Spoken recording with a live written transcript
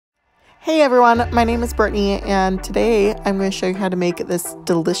Hey everyone, my name is Brittany and today I'm going to show you how to make this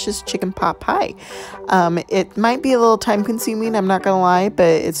delicious chicken pot pie. It might be a little time consuming, I'm not going to lie, but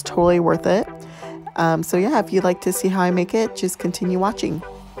it's totally worth it. So yeah, if you'd like to see how I make it, just continue watching.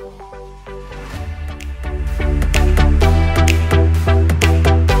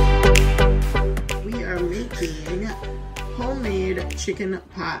 We are making homemade chicken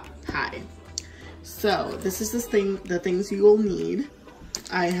pot pie. So this is the things you will need.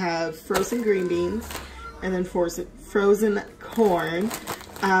 I have frozen green beans and then frozen corn.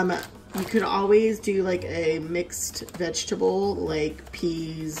 You could always do like a mixed vegetable like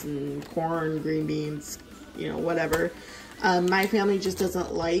peas and corn, green beans, you know, whatever. My family just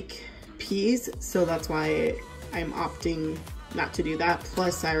doesn't like peas, so that's why I'm opting not to do that.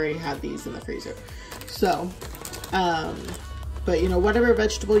 Plus I already had these in the freezer. So, but you know, whatever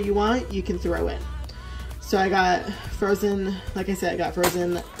vegetable you want, you can throw in. So I got frozen, like I said, I got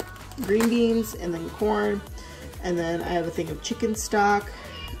frozen green beans and then corn. And then I have a thing of chicken stock.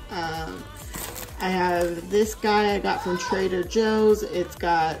 I have this guy I got from Trader Joe's. It's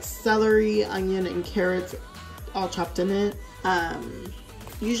got celery, onion, and carrots all chopped in it.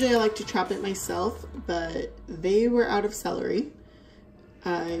 Usually I like to chop it myself, but they were out of celery.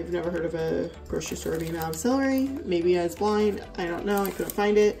 I've never heard of a grocery store being out of celery. Maybe I was blind, I don't know, I couldn't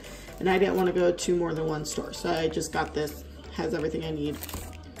find it. And I didn't want to go to more than one store, so I just got this. Has everything I need.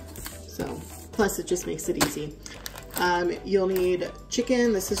 So, plus it just makes it easy. You'll need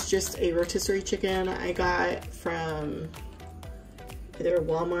chicken. This is just a rotisserie chicken I got from either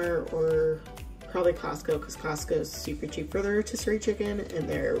Walmart or probably Costco, because Costco is super cheap for the rotisserie chicken and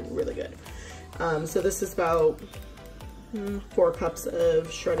they're really good. So this is about 4 cups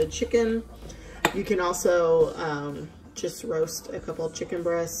of shredded chicken. You can also just roast a couple of chicken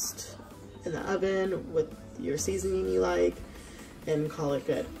breasts in the oven with your seasoning you like and call it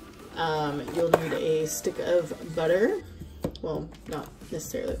good. You'll need a stick of butter. Well, not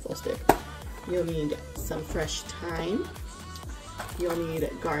necessarily a full stick. You'll need some fresh thyme. You'll need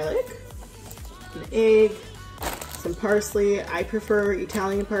garlic, an egg, some parsley. I prefer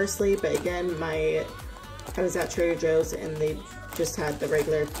Italian parsley, but again, I was at Trader Joe's and they just had the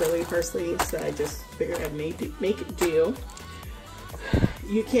regular curly parsley, so I just figured I'd make it do.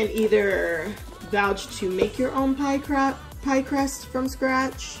 You can either vouch to make your own pie crust from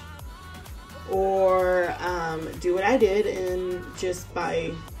scratch, or do what I did and just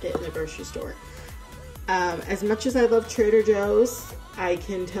buy it in the grocery store. As much as I love Trader Joe's, I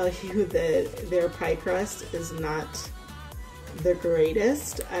can tell you that their pie crust is not the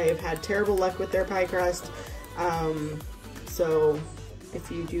greatest. I've had terrible luck with their pie crust. So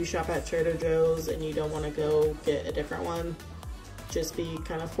if you do shop at Trader Joe's and you don't want to go get a different one, just be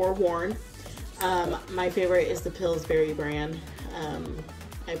kind of forewarned. My favorite is the Pillsbury brand.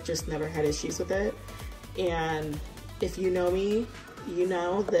 I've just never had issues with it. And if you know me, you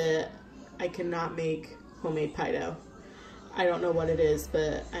know that I cannot make homemade pie dough. I don't know what it is,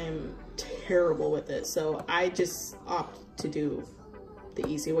 but I'm terrible with it. So I just opt to do the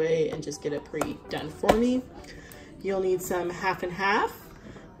easy way and just get it pre-done for me. You'll need some half and half,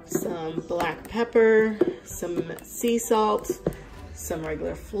 some black pepper, some sea salt, some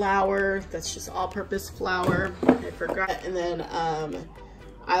regular flour. That's just all-purpose flour. I forgot. And then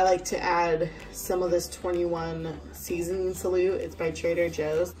I like to add some of this 21 seasoning salute. It's by Trader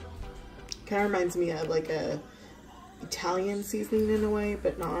Joe's. Kind of reminds me of like a Italian seasoning in a way,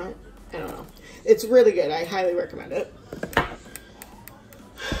 but not. I don't know. It's really good. I highly recommend it.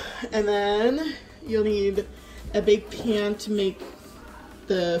 And then you'll need a big pan to make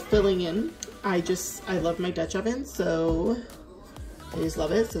the filling in. I love my Dutch oven, so I just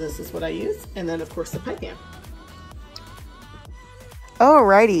love it. So this is what I use. And then of course the pie pan.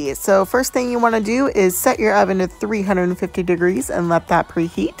 Alrighty, so first thing you want to do is set your oven to 350 degrees and let that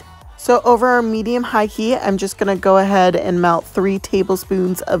preheat. So over medium-high heat, I'm just going to go ahead and melt 3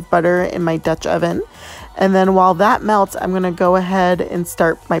 tablespoons of butter in my Dutch oven. And then while that melts, I'm going to go ahead and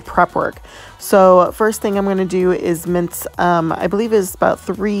start my prep work. So first thing I'm going to do is mince, I believe it's about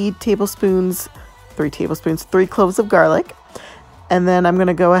 3 cloves of garlic. And then I'm going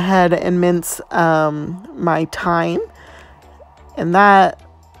to go ahead and mince my thyme. And that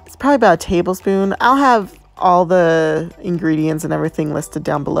is probably about a tablespoon. I'll have all the ingredients and everything listed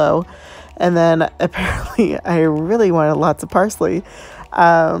down below. And then apparently I really wanted lots of parsley.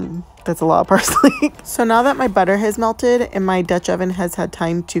 That's a lot of parsley. So now that my butter has melted and my Dutch oven has had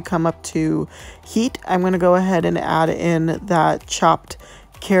time to come up to heat, I'm going to go ahead and add in that chopped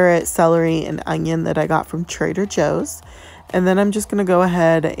carrot, celery, and onion that I got from Trader Joe's. And then I'm just going to go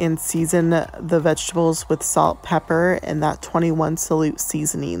ahead and season the vegetables with salt, pepper, and that 21 Salute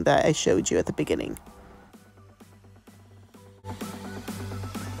seasoning that I showed you at the beginning.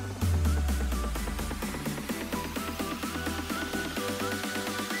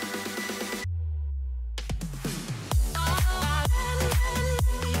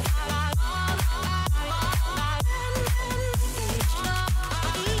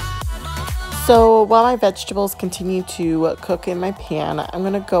 So while my vegetables continue to cook in my pan, I'm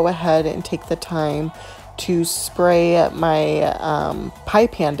going to go ahead and take the time to spray my pie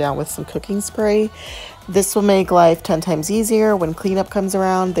pan down with some cooking spray. This will make life 10 times easier when cleanup comes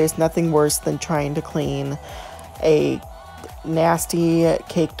around. There's nothing worse than trying to clean a nasty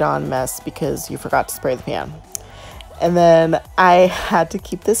caked on mess because you forgot to spray the pan. And then I had to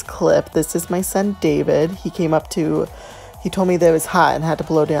keep this clip. This is my son David. He told me that it was hot and had to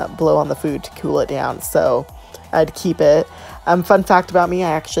blow on the food to cool it down, so I had to keep it. Fun fact about me,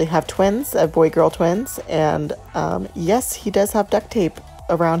 I actually have twins. I have boy-girl twins, and yes, he does have duct tape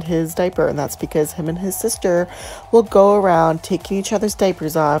around his diaper, and that's because him and his sister will go around taking each other's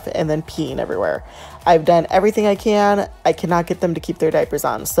diapers off and then peeing everywhere. I've done everything I can. I cannot get them to keep their diapers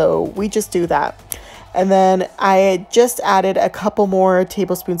on, so we just do that. And then I just added a couple more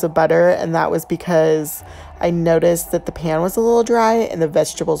tablespoons of butter, and that was because I noticed that the pan was a little dry and the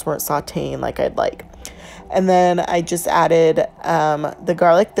vegetables weren't sauteing like I'd like. And then I just added the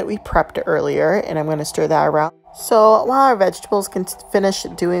garlic that we prepped earlier, and I'm going to stir that around. So while our vegetables can finish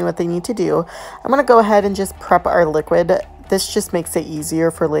doing what they need to do, I'm going to go ahead and just prep our liquid. This just makes it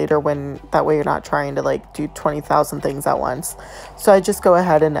easier for later, when that way you're not trying to like do 20,000 things at once. So I just go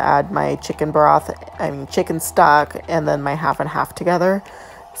ahead and add my chicken stock, and then my half and half together.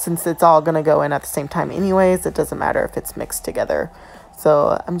 Since it's all going to go in at the same time anyways, it doesn't matter if it's mixed together.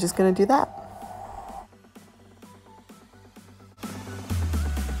 So I'm just going to do that.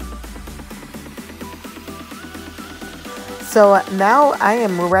 So now I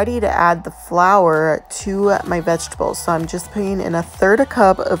am ready to add the flour to my vegetables. So I'm just putting in 1/3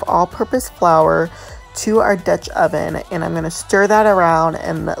 cup of all-purpose flour to our Dutch oven, and I'm going to stir that around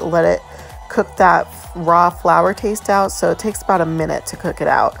and let it cook that raw flour taste out. So it takes about a minute to cook it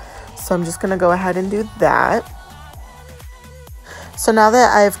out. So I'm just going to go ahead and do that. So now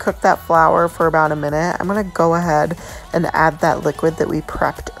that I've cooked that flour for about a minute, I'm going to go ahead and add that liquid that we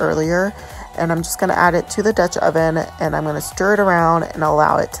prepped earlier. And I'm just going to add it to the Dutch oven, and I'm going to stir it around and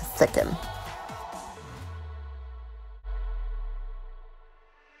allow it to thicken.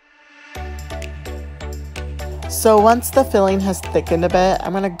 So once the filling has thickened a bit,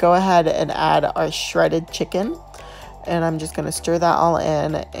 I'm going to go ahead and add our shredded chicken. And I'm just going to stir that all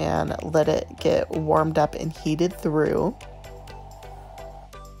in and let it get warmed up and heated through.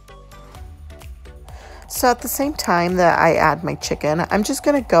 So at the same time that I add my chicken, I'm just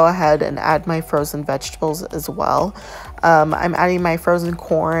going to go ahead and add my frozen vegetables as well. I'm adding my frozen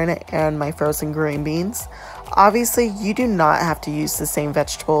corn and my frozen green beans. Obviously, you do not have to use the same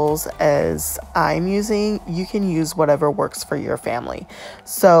vegetables as I'm using. You can use whatever works for your family.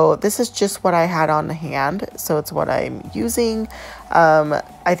 So this is just what I had on hand, so it's what I'm using.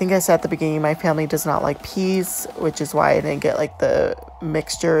 I think I said at the beginning, my family does not like peas, which is why I didn't get like the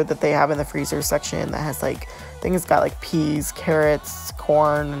mixture that they have in the freezer section that has like, I think it's got like peas, carrots,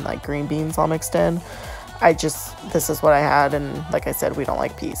 corn, and like green beans all mixed in. This is what I had, and like I said, we don't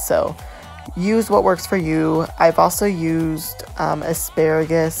like peas, so use what works for you. I've also used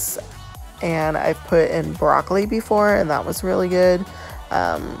asparagus, and I've put in broccoli before, and that was really good.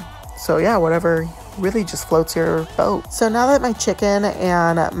 So yeah, whatever really just floats your boat. So now that my chicken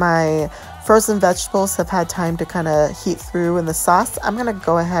and my frozen vegetables have had time to kind of heat through in the sauce, I'm gonna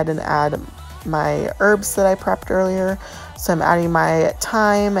go ahead and add my herbs that I prepped earlier. So I'm adding my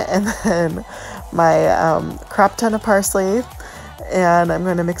thyme and then my crop ton of parsley, and I'm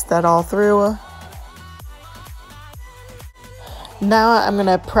going to mix that all through. Now I'm going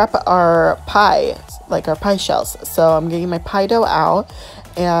to prep our pie, like our pie shells. So I'm getting my pie dough out,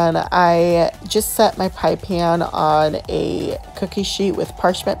 and I just set my pie pan on a cookie sheet with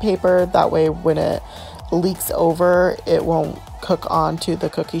parchment paper. That way when it leaks over, it won't cook onto the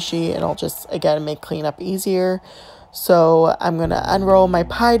cookie sheet, and it'll just, again, make cleanup easier. So I'm going to unroll my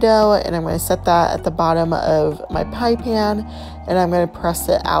pie dough, and I'm going to set that at the bottom of my pie pan, and I'm going to press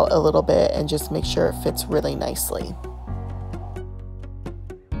it out a little bit and just make sure it fits really nicely.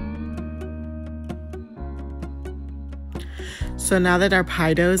 So now that our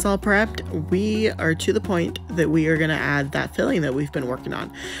pie dough is all prepped, we are to the point that we are gonna add that filling that we've been working on.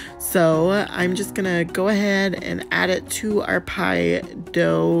 So I'm just gonna go ahead and add it to our pie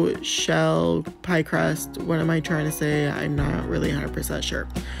dough shell, pie crust. What am I trying to say? I'm not really 100% sure.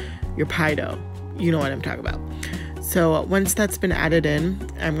 Your pie dough, you know what I'm talking about. So once that's been added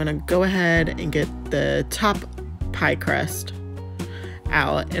in, I'm gonna go ahead and get the top pie crust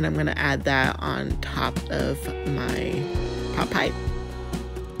out, and I'm gonna add that on top of my pot pie.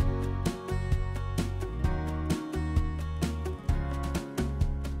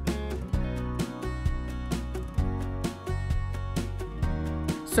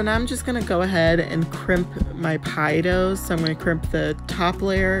 So now I'm just gonna go ahead and crimp my pie dough. So I'm gonna crimp the top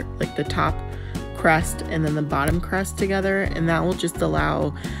layer, like the top crust, and then the bottom crust together, and that will just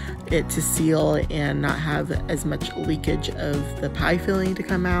allow it to seal and not have as much leakage of the pie filling to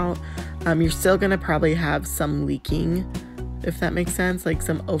come out. You're still gonna probably have some leaking, if that makes sense, like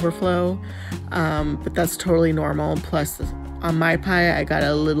some overflow, but that's totally normal. Plus on my pie, I got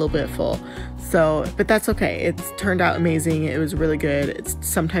a little bit full. So, but that's okay. It's turned out amazing. It was really good. It's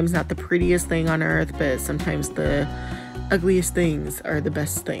sometimes not the prettiest thing on earth, but sometimes the ugliest things are the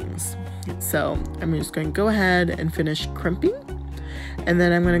best things. So I'm just going to go ahead and finish crimping. And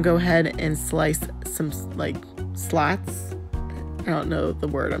then I'm going to go ahead and slice some like slots. I don't know the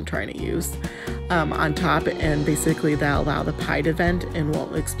word I'm trying to use, on top, and basically that'll allow the pie to vent and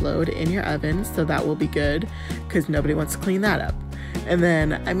won't explode in your oven, so that will be good because nobody wants to clean that up. And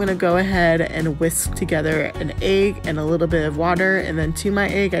then I'm gonna go ahead and whisk together an egg and a little bit of water, and then to my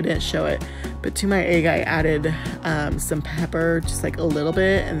egg, I didn't show it, but to my egg I added some pepper, just like a little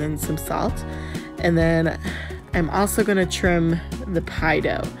bit, and then some salt. And then I'm also gonna trim the pie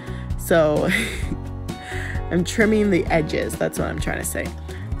dough. So I'm trimming the edges, that's what I'm trying to say.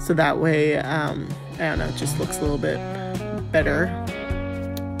 So that way, I don't know, it just looks a little bit better.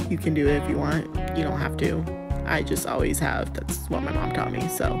 You can do it if you want, you don't have to. I just always have, that's what my mom taught me,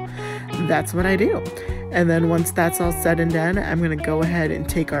 so that's what I do. And then once that's all said and done, I'm gonna go ahead and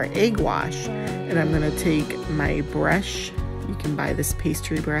take our egg wash, and I'm gonna take my brush. You can buy this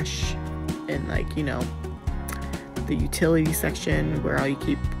pastry brush in, like, you know, the utility section where all you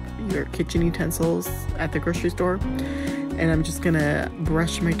keep your kitchen utensils at the grocery store. And I'm just gonna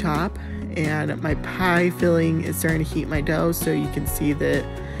brush my top, and my pie filling is starting to heat my dough, so you can see that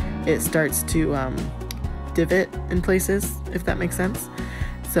it starts to divot in places, if that makes sense.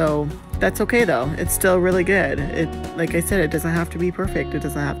 So that's okay though, it's still really good. It, like I said, it doesn't have to be perfect, it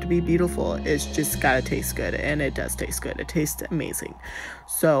doesn't have to be beautiful, it's just gotta taste good, and it does taste good. It tastes amazing.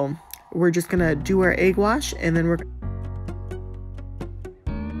 So we're just gonna do our egg wash, and then we're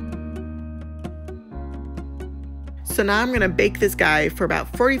So now I'm gonna bake this guy for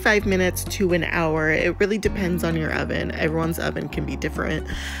about 45 minutes to an hour. It really depends on your oven. Everyone's oven can be different.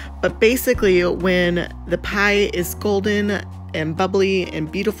 But basically, when the pie is golden and bubbly and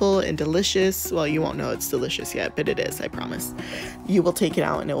beautiful and delicious, well, you won't know it's delicious yet, but it is, I promise. You will take it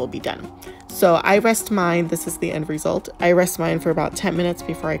out and it will be done. So I rest mine, this is the end result. I rest mine for about 10 minutes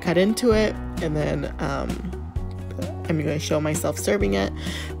before I cut into it, and then I'm gonna show myself serving it.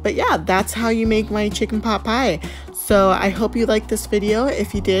 But yeah, that's how you make my chicken pot pie. So I hope you liked this video.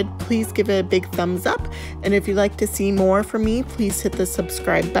 If you did, please give it a big thumbs up. And if you'd like to see more from me, please hit the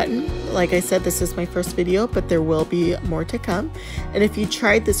subscribe button. Like I said, this is my first video, but there will be more to come. And if you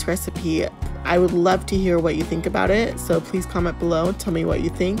tried this recipe, I would love to hear what you think about it. So please comment below, tell me what you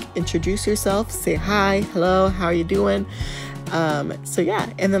think. Introduce yourself, say hi, hello, how are you doing? So yeah,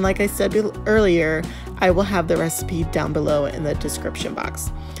 and then like I said earlier, I will have the recipe down below in the description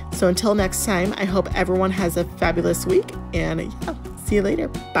box. So until next time, I hope everyone has a fabulous week, and yeah, see you later.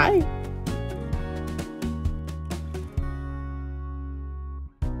 Bye.